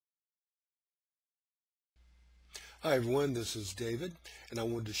Hi everyone, this is David, and I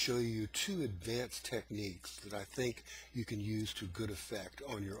wanted to show you two advanced techniques that I think you can use to good effect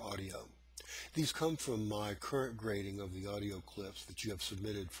on your audio. These come from my current grading of the audio clips that you have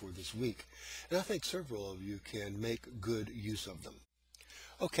submitted for this week, and I think several of you can make good use of them.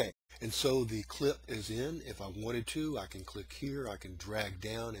 Okay, and so the clip is in. If I wanted to, I can click here, I can drag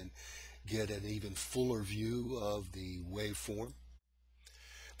down and get an even fuller view of the waveform.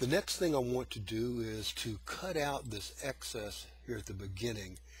 The next thing I want to do is to cut out this excess here at the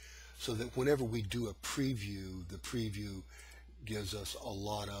beginning so that whenever we do a preview, the preview gives us a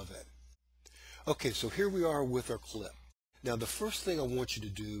lot of it. Okay, so here we are with our clip. Now the first thing I want you to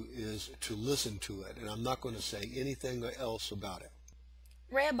do is to listen to it, and I'm not going to say anything else about it.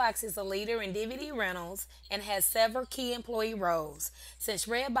 Redbox is a leader in DVD rentals and has several key employee roles. Since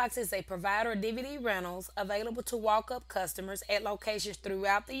Redbox is a provider of DVD rentals available to walk-up customers at locations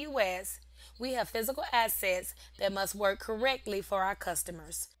throughout the U.S., we have physical assets that must work correctly for our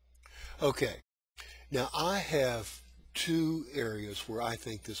customers. Okay, now I have two areas where I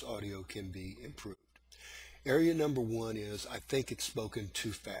think this audio can be improved. Area number one is I think it's spoken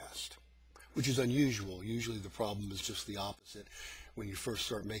too fast, which is unusual. Usually the problem is just the opposite. When you first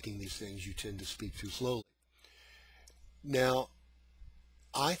start making these things, you tend to speak too slowly. Now,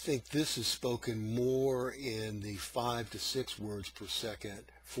 I think this is spoken more in the 5 to 6 words per second,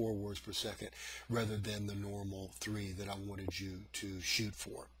 4 words per second, rather than the normal 3 that I wanted you to shoot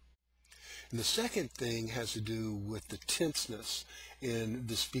for. And the second thing has to do with the tenseness in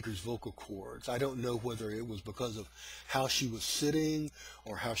the speaker's vocal cords. I don't know whether it was because of how she was sitting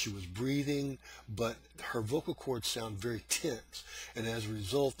or how she was breathing, but her vocal cords sound very tense, and as a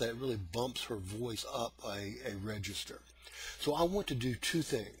result that really bumps her voice up a register. So I want to do two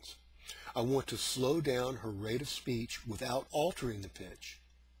things. I want to slow down her rate of speech without altering the pitch,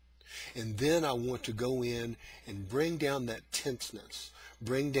 and then I want to go in and bring down that tenseness,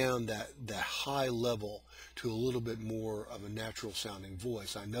 bring down that high level to a little bit more of a natural sounding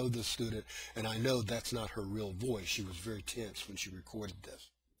voice. I know this student, and I know that's not her real voice. She was very tense when she recorded this.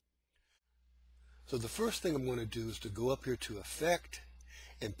 So the first thing I'm going to do is to go up here to Effect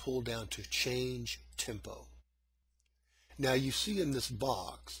and pull down to Change Tempo. Now you see in this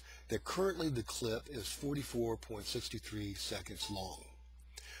box that currently the clip is 44.63 seconds long.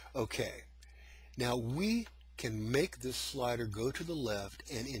 Okay, now we can make this slider go to the left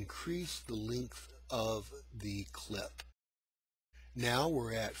and increase the length of the clip. Now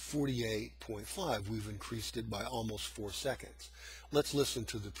we're at 48.5. We've increased it by almost 4 seconds. Let's listen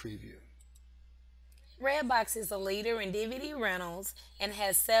to the preview. Redbox is a leader in DVD rentals and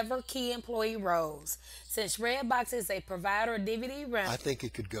has several key employee roles. Since Redbox is a provider of DVD rentals, I think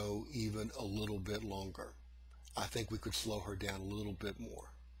it could go even a little bit longer. I think we could slow her down a little bit more.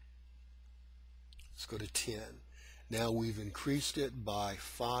 Let's go to 10. Now we've increased it by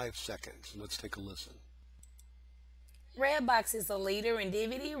 5 seconds. Let's take a listen. Redbox is a leader in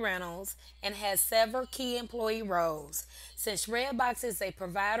DVD rentals and has several key employee roles. Since Redbox is a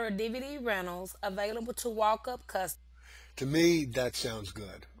provider of DVD rentals available to walk-up customers. To me, that sounds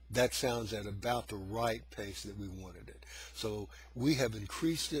good. That sounds at about the right pace that we wanted it. So we have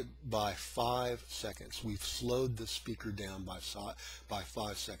increased it by 5 seconds. We've slowed the speaker down by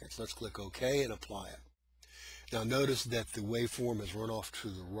 5 seconds. Let's click OK and apply it. Now notice that the waveform has run off to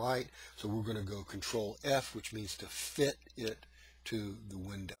the right, so we're going to go Control F, which means to fit it to the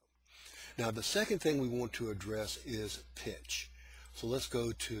window. Now the second thing we want to address is pitch. So let's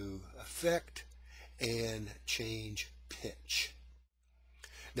go to Effect and change Pitch.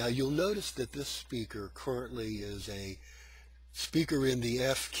 Now you'll notice that this speaker currently is a speaker in the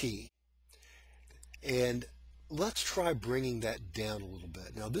F key. And let's try bringing that down a little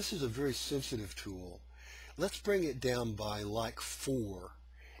bit. Now this is a very sensitive tool. Let's bring it down by like 4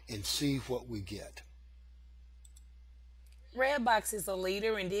 and see what we get. Redbox is a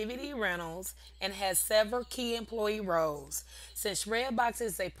leader in DVD rentals and has several key employee roles. Since Redbox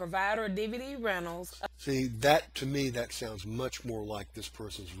is a provider of DVD rentals. See, that to me, that sounds much more like this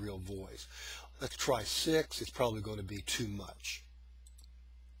person's real voice. Let's try 6. It's probably going to be too much.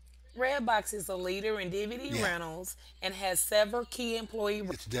 Redbox is a leader in DVD rentals and has several key employee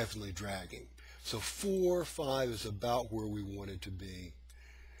roles. It's definitely dragging. So 4, 5 is about where we want it to be.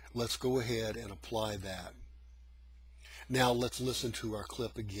 Let's go ahead and apply that. Now let's listen to our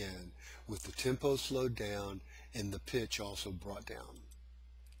clip again with the tempo slowed down and the pitch also brought down.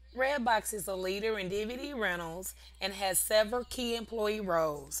 Redbox is a leader in DVD rentals and has several key employee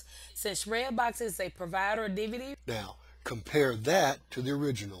roles. Since Redbox is a provider of DVD. Now compare that to the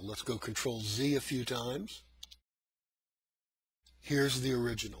original. Let's go Control Z a few times. Here's the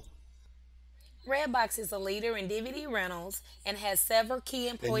original. Redbox is a leader in DVD rentals and has several key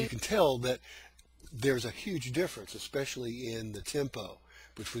And you employee. can tell that there's a huge difference, especially in the tempo,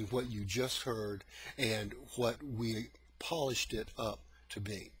 between what you just heard and what we polished it up to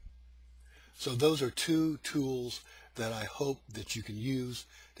be. So those are two tools that I hope that you can use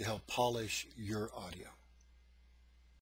to help polish your audio.